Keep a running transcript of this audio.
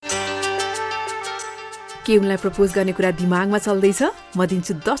के उनलाई प्रपोज गर्ने कुरा दिमागमा चल्दैछ? म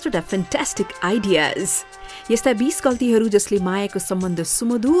दिन्छु 10वटा फ्यान्टास्टिक आइडियाज। यस्ता 20 गल्तीहरू जसले मायाको सम्बन्ध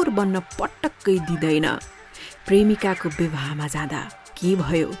सुमधुर बन्न पटक्कै दिँदैन। प्रेमिकाको विवाहमा जाँदा के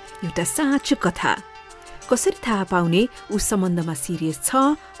भयो? एउटा साँचो कथा। कसरी थाहा पाउने ऊ सम्बन्धमा सिरियस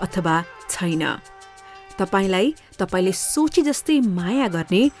छ अथवा छैन? तपाईले सोचे जस्तै माया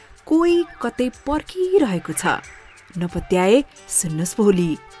गर्ने कोही कतै पर्खिरहेको छ। नपत्याए सुन्नुहोस् भोलि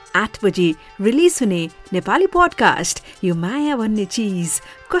 8 बजे रिलिज हुने नेपाली पोडकास्ट यो माया भन्ने चिज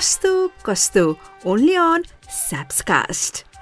कस्तो कस्तो ओन्ली अन स्याप्सकास्ट।